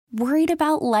Worried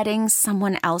about letting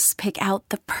someone else pick out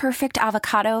the perfect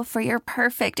avocado for your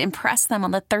perfect impress them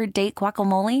on the third date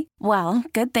guacamole? Well,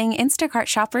 good thing Instacart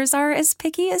shoppers are as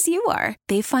picky as you are.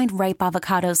 They find ripe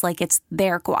avocados like it's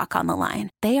their guac on the line.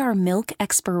 They are milk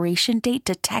expiration date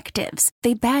detectives.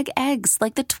 They bag eggs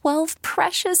like the 12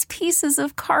 precious pieces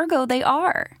of cargo they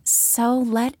are. So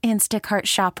let Instacart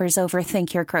shoppers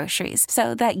overthink your groceries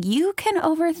so that you can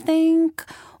overthink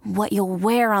what you'll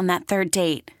wear on that third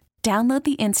date. Download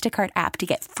the Instacart app to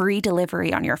get free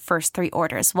delivery on your first 3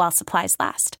 orders while supplies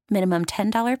last. Minimum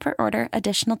 $10 per order.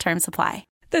 Additional terms apply.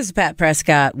 This is Pat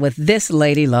Prescott with This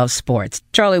Lady Loves Sports.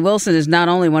 Charlie Wilson is not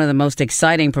only one of the most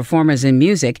exciting performers in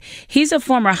music, he's a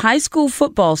former high school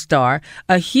football star,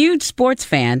 a huge sports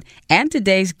fan, and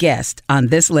today's guest on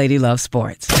This Lady Loves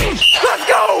Sports. Let's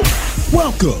go!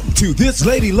 Welcome to This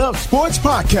Lady Loves Sports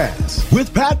podcast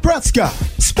with Pat Prescott.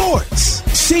 Sports.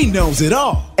 She knows it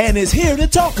all and is here to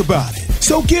talk about it.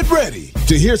 So get ready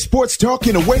to hear sports talk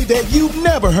in a way that you've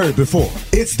never heard before.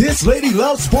 It's This Lady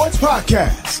Loves Sports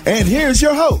podcast. And here's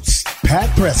your host,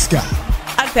 Pat Prescott.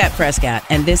 I'm Pat Prescott,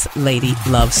 and This Lady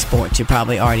Loves Sports. You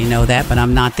probably already know that, but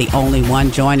I'm not the only one.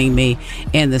 Joining me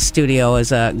in the studio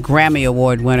is a Grammy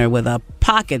Award winner with a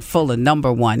pocket full of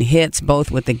 #1 hits, both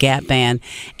with the Gap Band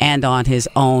and on his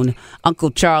own.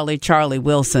 Uncle Charlie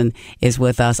Wilson, is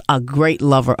with us, a great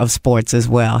lover of sports as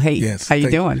well. Hey, yes, how you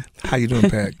doing? How you doing,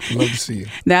 Pat? Love to see you.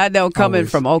 Now, I know coming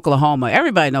from Oklahoma,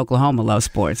 everybody in Oklahoma loves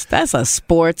sports. That's a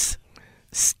sports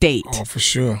state. Oh, for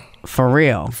sure. For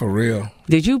real. For real.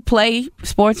 Did you play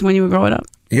sports when you were growing up?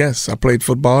 Yes, I played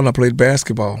football and I played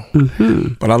basketball.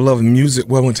 Mm-hmm. But I love music.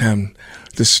 Well, one time,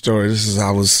 this story. This is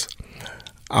I was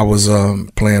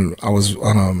playing. I was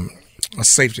a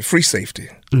safety, free safety.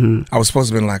 Mm-hmm. I was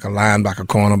supposed to be like a linebacker,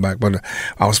 cornerback, but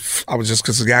I was just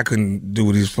because the guy couldn't do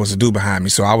what he was supposed to do behind me.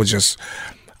 So I was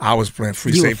playing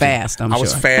free safety. You were fast. I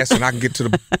was fast, and I could get to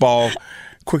the ball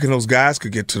quicker than those guys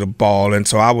could get to the ball, and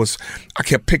so I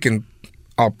kept picking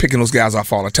those guys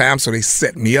off all the time, so they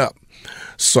set me up.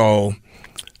 So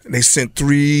they sent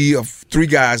three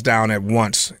guys down at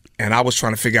once, and I was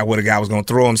trying to figure out where the guy was going to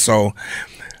throw him. So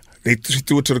they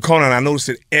threw it to the corner, and I noticed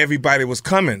that everybody was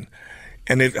coming,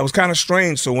 and it was kind of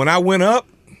strange. So when I went up,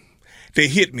 they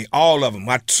hit me, all of them.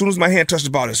 As soon as my hand touched the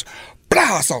ball, it's blah,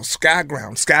 I saw sky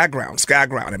ground,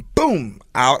 and boom,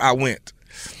 out I went.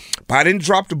 But I didn't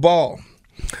drop the ball.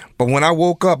 But when I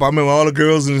woke up, I remember all the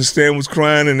girls in the stand was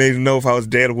crying, and they didn't know if I was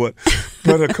dead or what.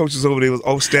 But the coaches over there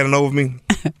was standing over me.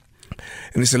 And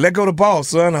they said, "Let go of the ball,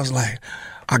 son." I was like,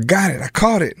 "I got it. I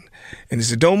caught it." And they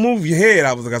said, "Don't move your head."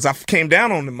 I came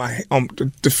down on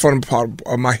the front part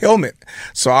of my helmet.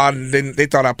 So they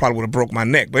thought I probably would have broke my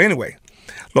neck. But anyway,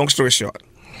 long story short,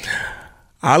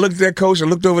 I looked at that coach, I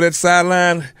looked over that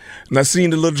sideline, and I seen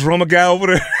the little drummer guy over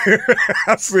there.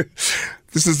 I said,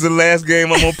 "This is the last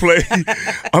game I'm going to play.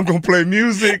 I'm going to play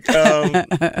music."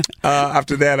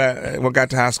 After that, I got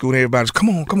to high school, and everybody was, come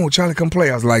on, Charlie, come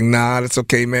play. I was like, "Nah, that's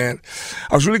okay, man."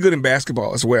 I was really good in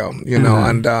basketball as well, you know,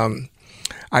 and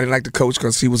I didn't like the coach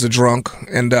because he was a drunk.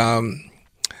 And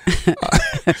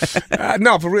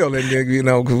no, for real. And, you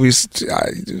know,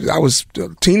 I was a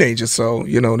teenager, so,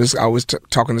 you know, I was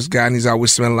talking to this guy, and he's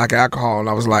always smelling like alcohol. And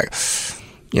I was like,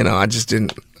 you know, I just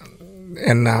didn't.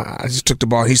 And I just took the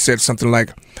ball. He said something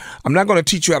like, "I'm not going to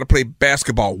teach you how to play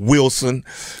basketball, Wilson."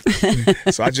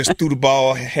 So I just threw the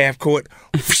ball half court,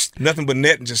 nothing but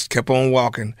net, and just kept on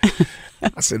walking.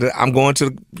 I said, "I'm going to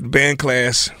the band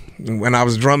class," when I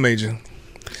was a drum major.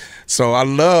 So I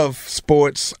love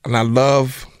sports, and I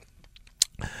love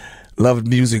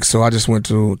music. So I just went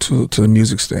to the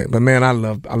music stand. But man, I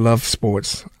love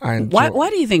sports. Why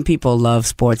do you think people love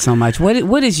sports so much?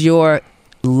 What is your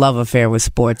love affair with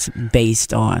sports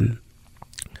based on?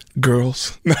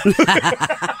 Girls.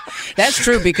 That's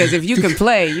true, because if you can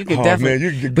play, you can definitely.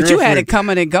 Man, you but you had it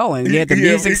coming and going. You had the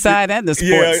music side and the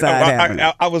sports side happening.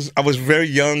 I was very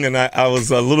young, and I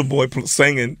was a little boy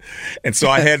singing, and so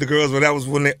I had the girls. But that was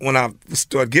when I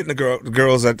started getting the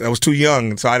girls. I was too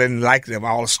young, and so I didn't like them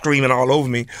all screaming all over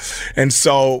me. And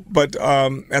so, but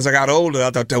as I got older, I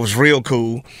thought that was real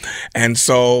cool, and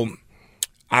so.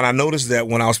 And I noticed that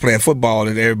when I was playing football,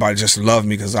 that everybody just loved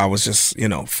me because I was just, you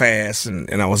know, fast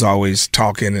and I was always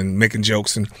talking and making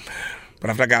jokes. But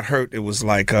after I got hurt, it was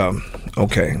like,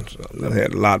 okay, so I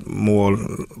had a lot more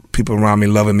people around me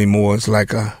loving me more. It's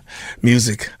like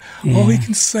music. Yeah. Oh, he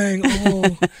can sing.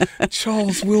 Oh,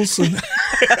 Charles Wilson.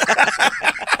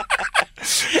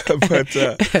 But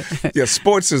yeah,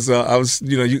 sports is. I was,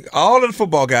 you know, all of the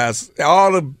football guys,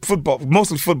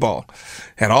 most of the football,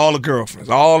 had all the girlfriends,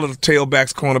 all of the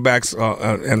tailbacks, cornerbacks,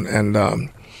 and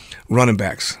running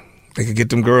backs. they could get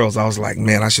them girls. I was like,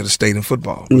 man, I should have stayed in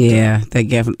football. But, yeah, they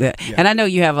give. And I know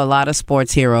you have a lot of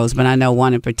sports heroes, but I know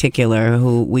one in particular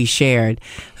who we shared,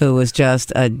 who was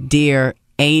just a dear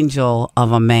angel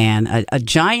of a man, a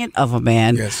giant of a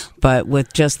man, yes. but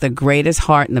with just the greatest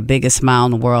heart and the biggest smile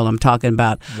in the world. I'm talking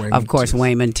about, of course,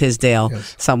 Wayman Tisdale,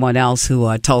 yes. someone else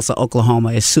who Tulsa,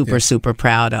 Oklahoma is super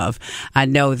proud of. I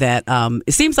know that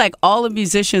it seems like all the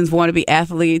musicians want to be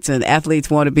athletes and athletes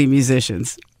want to be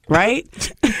musicians. Right?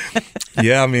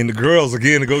 Yeah, I mean, the girls,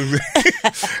 again,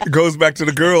 it goes back to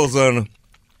the girls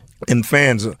and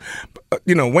fans.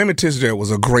 Wayman Tisdale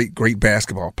was a great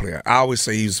basketball player. I always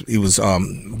say he was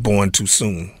born too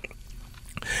soon.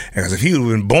 Because if he would have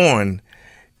been born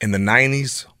in the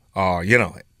 90s,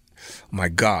 my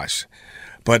gosh.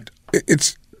 But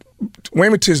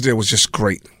Wayman Tisdale was just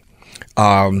great.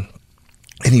 And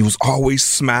he was always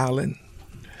smiling.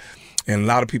 And a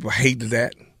lot of people hated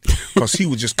that. Because he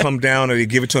would just come down and they'd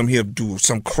give it to him. He'd do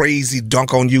some crazy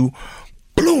dunk on you.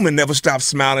 Bloom and never stop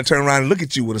smiling, turn around and look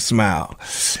at you with a smile.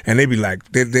 And they'd be like,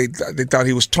 they thought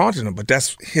he was taunting them. But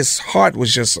his heart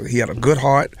was just, he had a good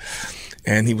heart.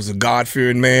 And he was a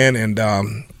God-fearing man and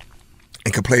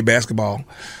could play basketball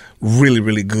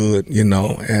really good,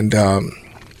 And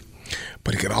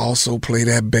but he could also play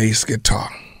that bass guitar.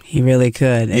 He really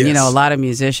could. And, yes. a lot of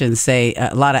musicians say,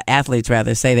 a lot of athletes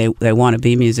rather say they want to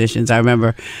be musicians. I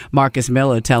remember Marcus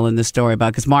Miller telling the story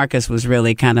about, because Marcus was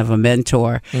really kind of a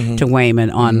mentor to Wayman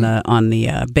on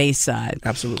the bass side.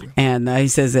 Absolutely. And he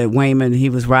says that Wayman, he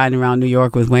was riding around New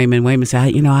York with Wayman. Wayman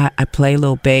said, I play a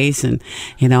little bass and,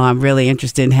 I'm really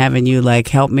interested in having you like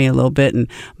help me a little bit. And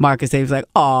Marcus, he was like,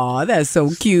 oh, that's so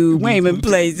cute. Wayman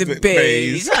plays the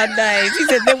bass. How nice. He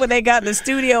said then when they got in the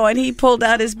studio and he pulled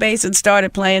out his bass and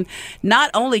started playing,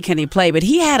 not only can he play, but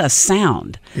he had a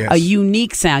sound, yes. a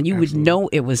unique sound. You would know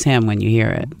it was him when you hear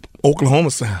it.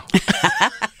 Oklahoma sound.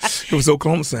 It was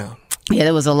Oklahoma sound. Yeah,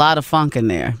 there was a lot of funk in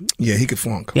there. Yeah, he could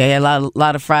funk. Yeah, a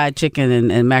lot of fried chicken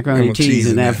and macaroni and cheese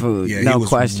in that food. Yeah, no he was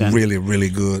question. Really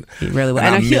good. He really was.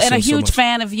 And a huge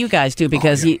fan of you guys, too,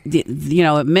 because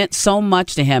it meant so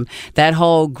much to him. That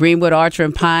whole Greenwood, Archer,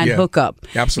 and Pine hookup.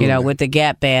 Absolutely. With the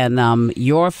Gap Band,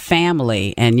 your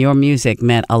family and your music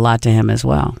meant a lot to him as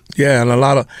well. Yeah, and a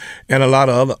lot of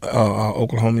other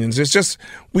Oklahomans. It's just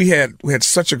we had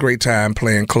such a great time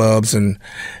playing clubs and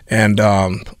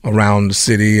around the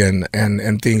city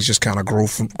and things just kind of grew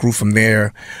from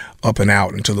there up and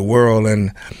out into the world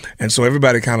and so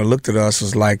everybody kind of looked at us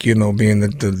as like being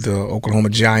the Oklahoma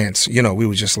Giants. We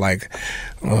were just like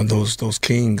those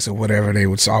kings or whatever they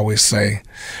would always say,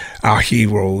 our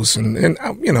heroes and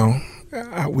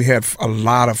we had a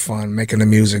lot of fun making the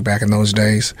music back in those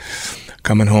days.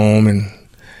 Coming home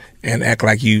and act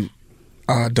like you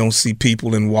don't see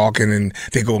people and walking and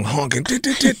they go honking.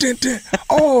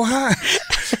 Oh, hi.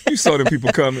 You saw them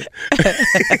people coming.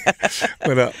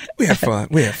 But we had fun.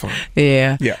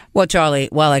 Yeah. Yeah. Well, Charlie,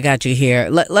 while I got you here,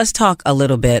 let's talk a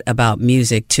little bit about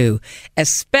music, too,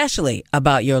 especially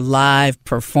about your live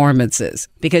performances,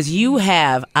 because you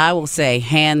have, I will say,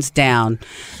 hands down,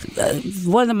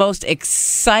 one of the most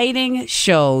exciting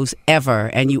shows ever,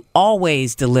 and you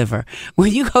always deliver.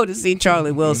 When you go to see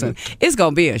Charlie Wilson, it's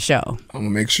going to be a show. I'm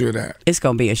going to make sure of that. It's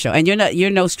going to be a show. And you're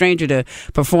no stranger to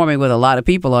performing with a lot of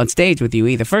people on stage with you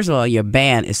either. First of all, your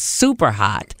band is super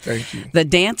hot. Thank you. The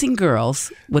dancing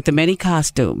girls with the many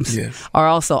costumes yes. are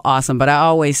also awesome. But I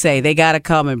always say they got to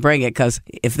come and bring it, because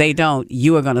if they don't,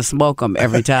 you are going to smoke them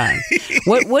every time.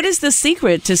 What is the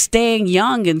secret to staying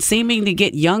young and seeming to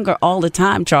get younger all the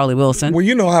time, Charlie Wilson?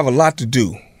 Well, I have a lot to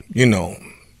do.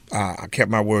 I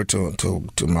kept my word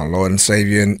to my Lord and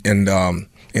Savior,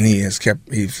 and he's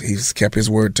kept his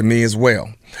word to me as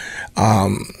well.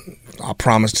 I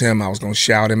promised him I was going to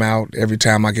shout him out every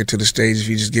time I get to the stage if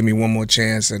he just give me one more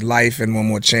chance at life and one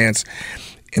more chance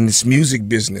in this music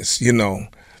business,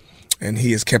 And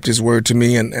he has kept his word to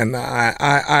me, and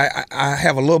I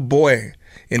have a little boy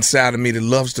inside of me that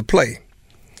loves to play.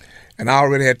 And I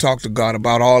already had talked to God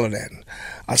about all of that.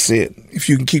 I said, if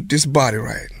you can keep this body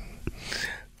right,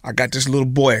 I got this little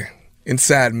boy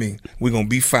inside me, we're going to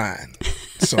be fine.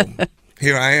 So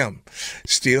here I am,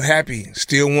 still happy,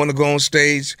 still want to go on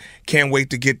stage, can't wait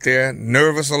to get there,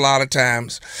 nervous a lot of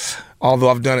times, although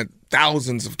I've done it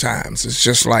thousands of times. It's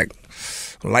just like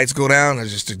lights go down,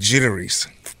 it's just the jitteries.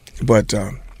 But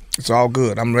it's all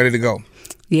good. I'm ready to go.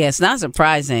 Yeah, it's not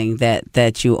surprising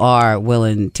that you are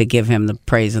willing to give him the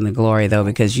praise and the glory, though,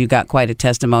 because you got quite a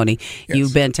testimony. Yes.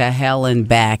 You've been to hell and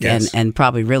back, yes. and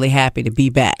probably really happy to be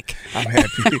back. I'm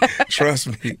happy.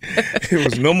 Trust me. There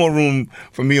was no more room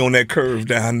for me on that curve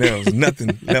down there. There was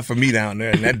nothing left for me down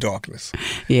there in that darkness.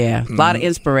 Yeah, a lot of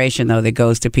inspiration, though, that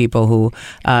goes to people who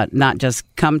not just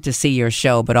come to see your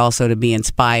show, but also to be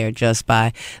inspired just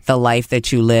by the life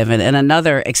that you live. And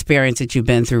another experience that you've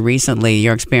been through recently,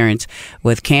 your experience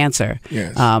with cancer.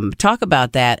 Yes. Talk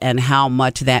about that and how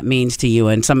much that means to you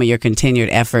and some of your continued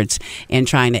efforts in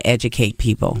trying to educate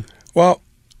people. Well,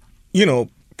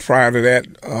 prior to that,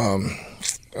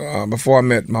 before I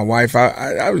met my wife,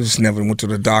 I just never went to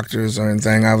the doctors or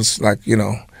anything. I was like,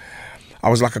 I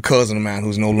was like a cousin of mine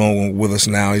who's no longer with us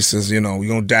now. He says, you're going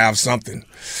to die of something.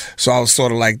 So I was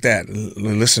sort of like that.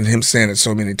 Listening to him saying it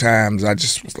so many times, I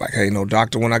just was like, hey, no,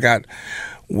 doctor. When I got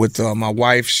with my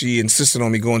wife, she insisted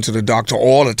on me going to the doctor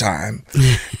all the time.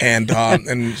 And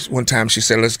one time she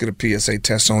said, let's get a PSA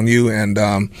test on you. And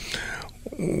I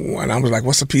was like,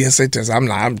 what's a PSA test? I'm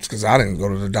not, because I didn't go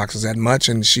to the doctors that much.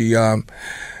 And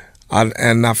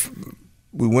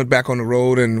we went back on the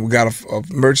road and we got a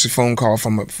emergency phone call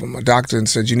from a doctor and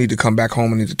said, you need to come back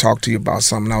home. I need to talk to you about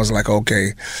something. I was like,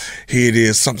 okay, here it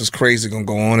is. Something's crazy going to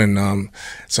go on. And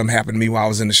something happened to me while I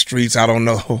was in the streets. I don't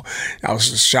know. I was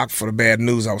just shocked for the bad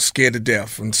news. I was scared to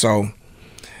death. And so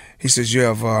he says, you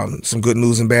have some good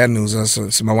news and bad news. So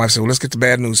my wife said, well, let's get the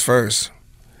bad news first.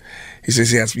 He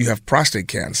says, yes, you have prostate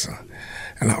cancer.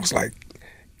 And I was like,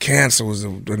 cancer was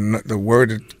the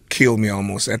word that killed me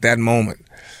almost at that moment.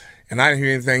 And I didn't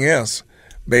hear anything else,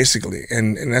 basically.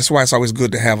 And that's why it's always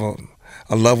good to have a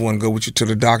loved one go with you to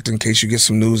the doctor in case you get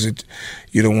some news that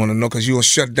you don't want to know, because you'll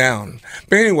shut down.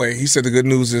 But anyway, he said the good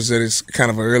news is that it's kind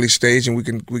of an early stage and we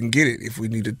can get it if we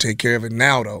need to take care of it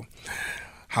now, though.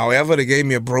 However, they gave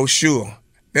me a brochure.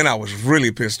 Then I was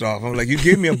really pissed off. I'm like, you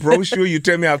give me a brochure, you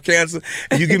tell me I have cancer,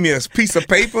 and you give me a piece of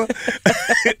paper?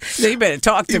 So you better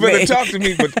talk to me. You better talk to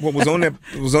me. But what was on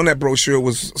that brochure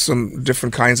was some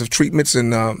different kinds of treatments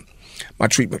and my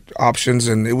treatment options,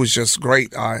 and it was just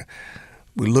great.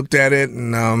 We looked at it,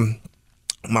 and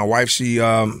my wife, she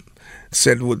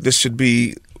said, well, this should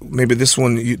be, maybe this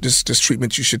one, this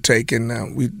treatment you should take,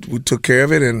 and we took care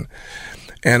of it, and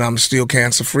I'm still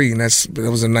cancer free, and that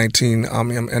was in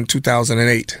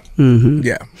 2008. Mm-hmm.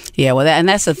 Yeah. Yeah. Well,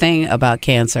 that's the thing about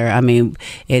cancer. I mean,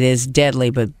 it is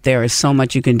deadly, but there is so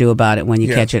much you can do about it when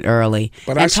you catch it early.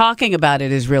 But talking about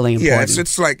it is really important. Yeah,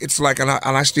 it's like, and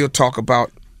I still talk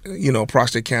about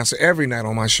prostate cancer every night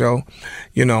on my show.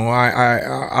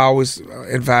 I always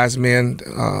advise men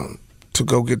to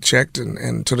go get checked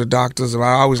and to the doctors. I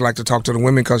always like to talk to the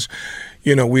women because,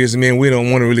 we as men, we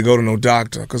don't want to really go to no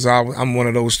doctor, because I'm one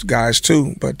of those guys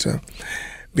too. But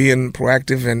being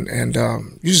proactive and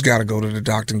you just got to go to the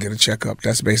doctor and get a checkup.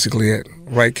 That's basically it.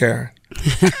 Right, Karen?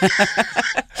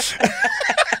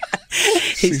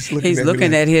 He's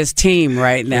looking at his team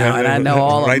right now, and I know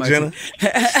all right, of them. Right,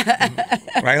 Jenna?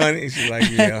 Right, honey? She's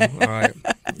like, yeah, all right.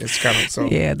 It's kind of so.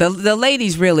 Yeah, the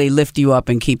ladies really lift you up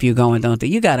and keep you going, don't they?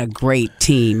 You got a great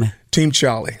team. Team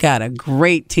Charlie. Got a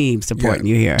great team supporting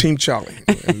you here. Team Charlie,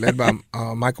 led by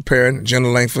Michael Perrin, Jenna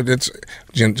Langford.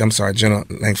 Jenna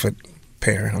Langford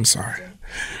Perrin. I'm sorry.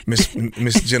 Miss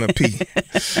Jenna P.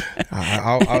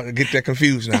 I'll get that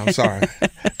confused now. I'm sorry.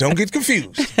 Don't get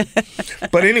confused.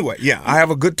 But anyway, yeah, I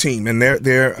have a good team, and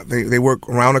they work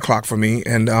around the clock for me,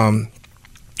 and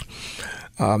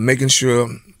making sure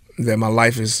that my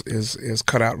life is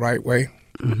cut out right way,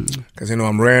 because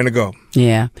I'm raring to go.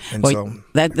 Yeah. And so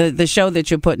that the show that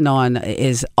you're putting on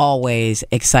is always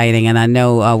exciting, and I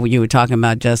know you were talking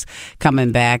about just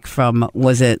coming back from,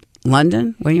 was it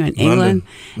London? Were you in England?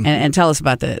 Mm-hmm. And tell us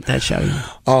about that show.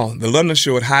 Oh, the London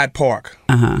show at Hyde Park.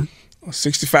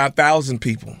 65,000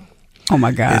 people. Oh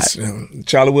my God! It's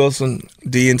Charlie Wilson,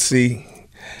 DNC,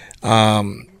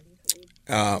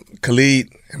 Khalid,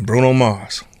 and Bruno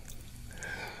Mars.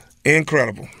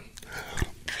 Incredible.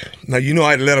 Now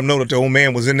I had to let them know that the old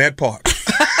man was in that part.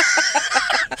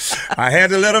 I had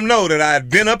to let them know that I had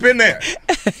been up in there.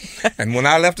 And when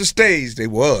I left the stage, they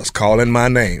was calling my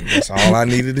name. That's all I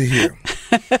needed to hear.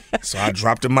 So I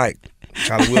dropped the mic.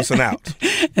 Charlie Wilson out.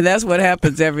 And that's what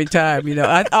happens every time.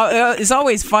 It's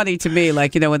always funny to me,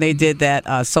 like, when they did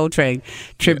that Soul Train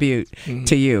tribute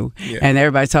to you, and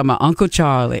everybody's talking about Uncle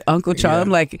Charlie. Uncle Charlie. Yeah. I'm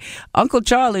like, Uncle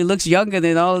Charlie looks younger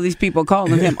than all of these people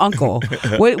calling him Uncle.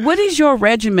 What is your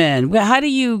regimen? How do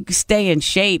you stay in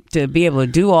shape to be able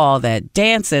to do all that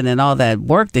dancing and all that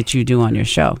work that you do on your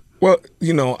show? Well,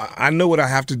 I know what I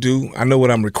have to do. I know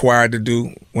what I'm required to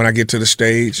do when I get to the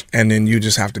stage, and then you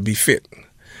just have to be fit.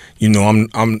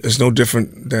 It's no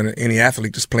different than any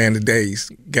athlete that's playing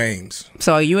today's games.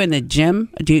 So are you in the gym?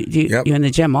 Yep. You're in the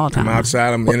gym all the time? I'm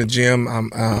outside. I'm in the gym.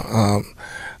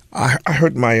 I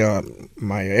hurt my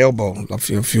elbow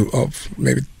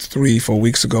maybe 3-4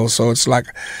 weeks ago. So it's like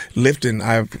lifting.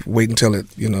 I wait until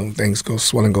things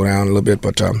swelling go down a little bit.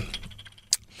 But I'm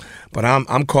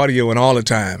cardioing all the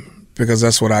time because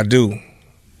that's what I do.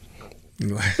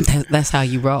 That's how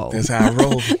you roll. That's how I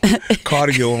roll.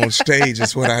 Cardio on stage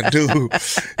is what I do.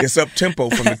 It's up tempo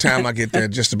from the time I get there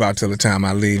just about till the time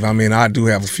I leave. I mean, I do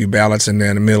have a few ballots in there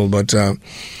in the middle, but I've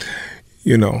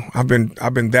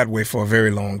been that way for a very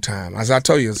long time. As I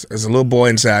told you, there's a little boy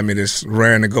inside me that's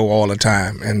raring to go all the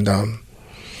time, and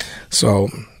so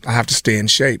I have to stay in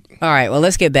shape. All right, well,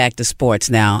 let's get back to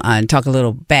sports now and talk a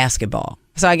little basketball.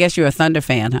 So I guess you're a Thunder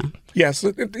fan, huh? Yes,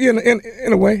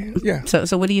 in a way, yeah.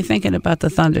 So what are you thinking about the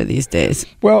Thunder these days?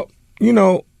 Well,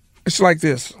 it's like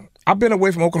this. I've been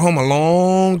away from Oklahoma a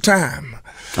long time.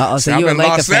 So you're a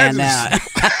Laker fan now.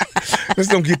 Let's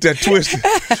don't get that twisted.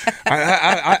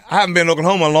 I haven't been in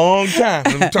Oklahoma a long time.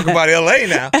 I'm talking about L.A.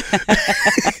 now.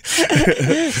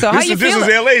 So how you feeling?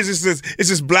 This is L.A. It's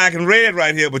just black and red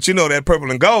right here, but that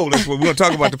purple and gold. That's what we're going to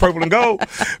talk about, the purple and gold,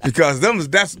 because them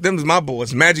is my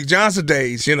boys, Magic Johnson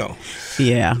days,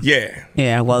 Yeah. Yeah.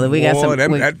 Yeah, well, we got some.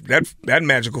 That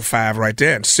magical 5 right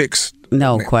there and 6.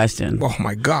 No question. Oh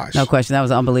my gosh. No question. That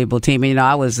was an unbelievable team.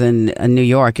 I was in New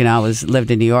York. I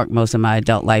lived in New York most of my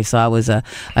adult life, so I was a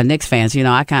Knicks fan. So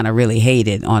I kind of really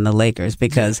hated on the Lakers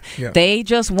because they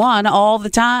just won all the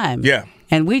time. Yeah.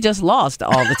 And we just lost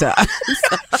all the time.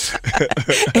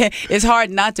 It's hard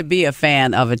not to be a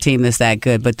fan of a team that's that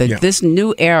good. But this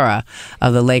new era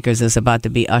of the Lakers is about to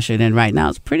be ushered in right now.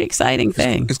 It's a pretty exciting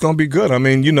thing. It's going to be good. I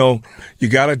mean, you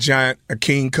got a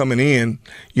king coming in,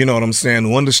 you know what I'm saying,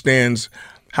 who understands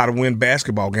how to win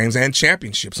basketball games and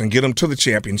championships and get them to the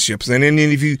championships. And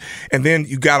then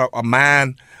you got a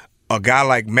mind. A guy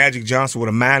like Magic Johnson with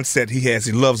a mindset he has,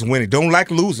 he loves winning. Don't like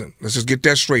losing. Let's just get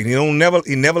that straight.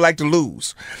 He never like to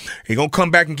lose. He gonna come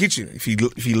back and get you. If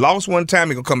he lost one time,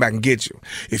 he gonna come back and get you.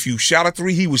 If you shot a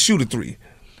 3, he would shoot a 3.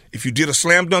 If you did a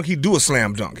slam dunk, he'd do a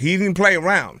slam dunk. He didn't play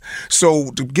around.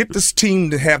 So to get this team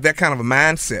to have that kind of a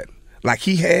mindset like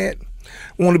he had,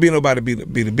 won't be nobody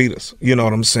beat us. You know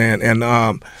what I'm saying? And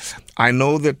I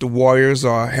know that the Warriors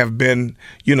have been,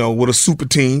 with a super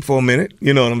team for a minute.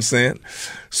 You know what I'm saying?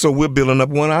 So we're building up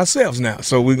one ourselves now.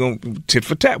 So we're going to tit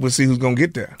for tat. We'll see who's going to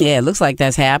get there. Yeah, it looks like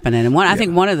that's happening. And I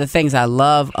think one of the things I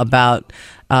love about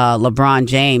LeBron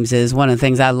James is one of the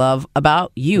things I love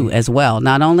about you as well.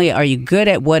 Not only are you good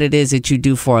at what it is that you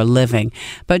do for a living,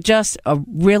 but just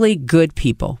really good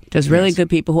people. Just really good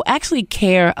people who actually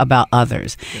care about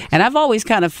others. Yes. And I've always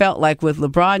kind of felt like with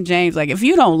LeBron James, like if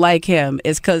you don't like him,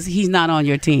 it's because he's not on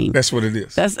your team. That's what it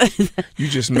is. You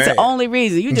just mad. That's the only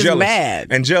reason. You just jealous. Mad.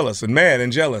 And jealous and mad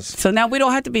and jealous. So now we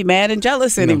don't have to be mad and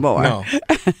jealous anymore. No,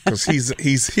 because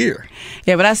he's here.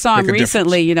 Yeah, but I saw him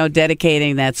recently,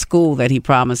 dedicating that school that he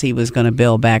promised he was going to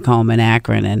build back home in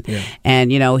Akron.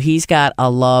 And he's got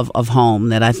a love of home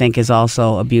that I think is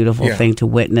also a beautiful thing to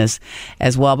witness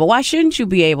as well. But why shouldn't you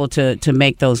be able to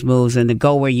make those moves and to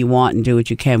go where you want and do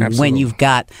what you can when you've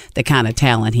got the kind of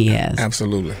talent he has?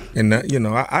 Absolutely. And,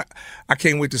 I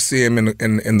can't wait to see him in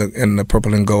the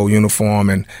purple and gold uniform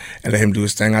and let him do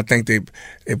his thing. I think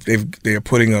they're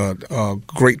putting a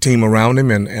great team around him,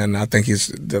 and I think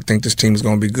this team is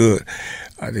going to be good.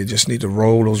 They just need to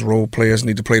roll. Those role players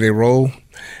need to play their role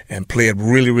and play it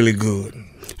really, really good.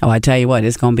 Oh, I tell you what,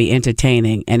 it's going to be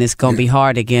entertaining, and it's going to be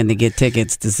hard again to get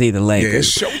tickets to see the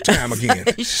Lakers. Yeah, it's showtime again.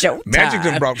 Showtime. Magic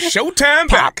done brought showtime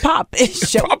back. Pop,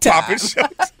 it's showtime. Pop, it's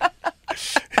showtime.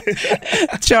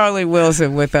 Charlie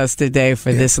Wilson with us today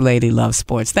for This Lady Loves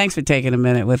Sports. Thanks for taking a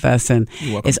minute with us, and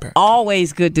it's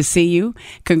always good to see you.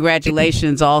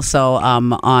 Congratulations also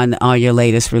on your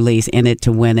latest release, In It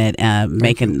to Win It,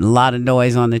 making a lot of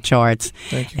noise on the charts,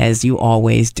 as you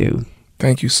always do.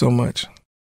 Thank you so much.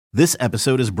 This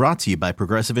episode is brought to you by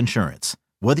Progressive Insurance.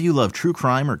 Whether you love true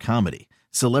crime or comedy,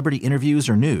 celebrity interviews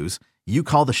or news, you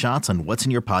call the shots on what's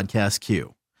in your podcast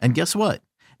queue. And guess what?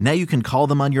 Now you can call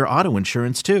them on your auto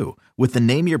insurance too with the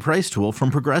Name Your Price tool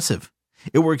from Progressive.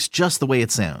 It works just the way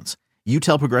it sounds. You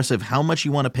tell Progressive how much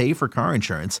you want to pay for car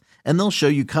insurance, and they'll show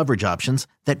you coverage options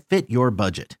that fit your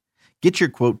budget. Get your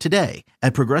quote today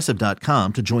at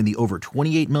Progressive.com to join the over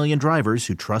 28 million drivers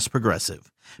who trust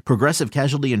Progressive. Progressive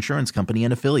Casualty Insurance Company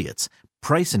and Affiliates.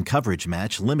 Price and coverage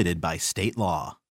match limited by state law.